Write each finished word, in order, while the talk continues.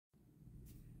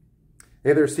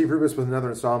Hey there, Steve Rubis with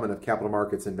another installment of Capital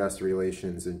Markets Investor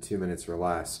Relations in 2 minutes or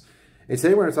less. And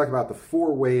today we're going to talk about the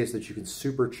 4 ways that you can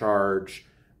supercharge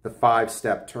the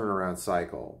 5-step turnaround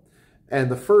cycle.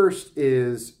 And the first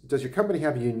is, does your company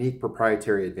have a unique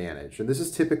proprietary advantage? And this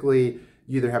is typically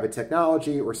you either have a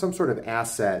technology or some sort of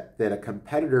asset that a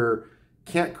competitor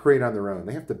can't create on their own.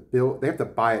 They have to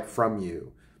buy it from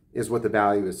you, is what the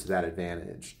value is to that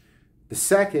advantage. The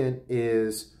second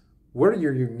is, what are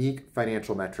your unique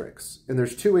financial metrics? And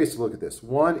there's 2 ways to look at this.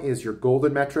 One is your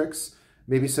golden metrics,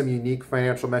 maybe some unique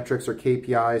financial metrics or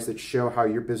KPIs that show how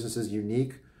your business is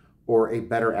unique or a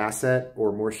better asset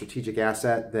or more strategic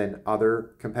asset than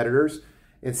other competitors.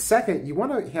 And second, you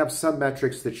want to have some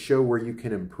metrics that show where you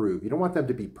can improve. You don't want them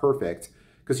to be perfect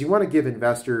because you want to give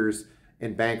investors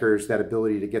and bankers that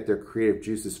ability to get their creative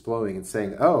juices flowing and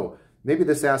saying, oh, maybe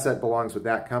this asset belongs with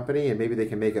that company and maybe they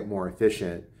can make it more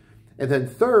efficient. And then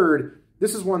third,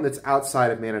 this is one that's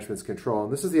outside of management's control.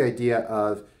 And this is the idea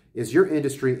of, is your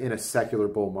industry in a secular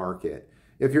bull market?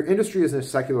 If your industry is in a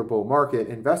secular bull market,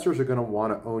 investors are going to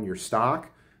want to own your stock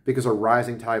because a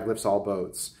rising tide lifts all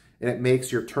boats. And it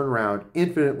makes your turnaround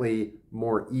infinitely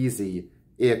more easy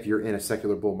if you're in a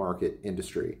secular bull market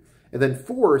industry. And then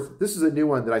fourth, this is a new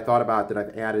one that I thought about that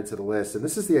I've added to the list. And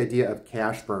this is the idea of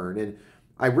cash burn. And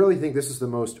I really think this is the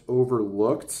most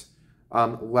overlooked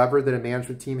lever that a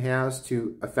management team has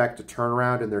to affect a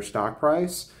turnaround in their stock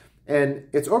price. And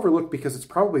it's overlooked because it's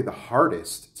probably the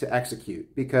hardest to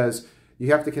execute, because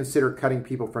you have to consider cutting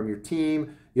people from your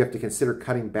team. You have to consider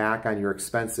cutting back on your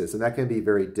expenses, and that can be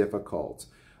very difficult.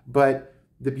 But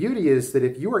the beauty is that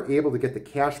if you are able to get the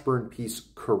cash burn piece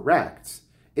correct,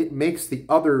 it makes the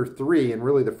other 3, and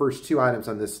really the first 2 items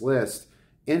on this list,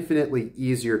 infinitely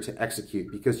easier to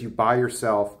execute because you buy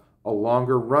yourself a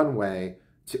longer runway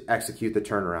to execute the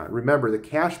turnaround. Remember, the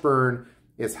cash burn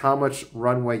is how much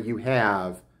runway you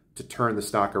have to turn the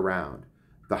stock around.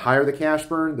 The higher the cash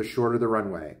burn, the shorter the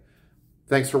runway.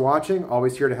 Thanks for watching.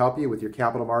 Always here to help you with your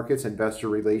capital markets, investor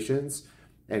relations,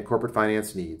 and corporate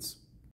finance needs.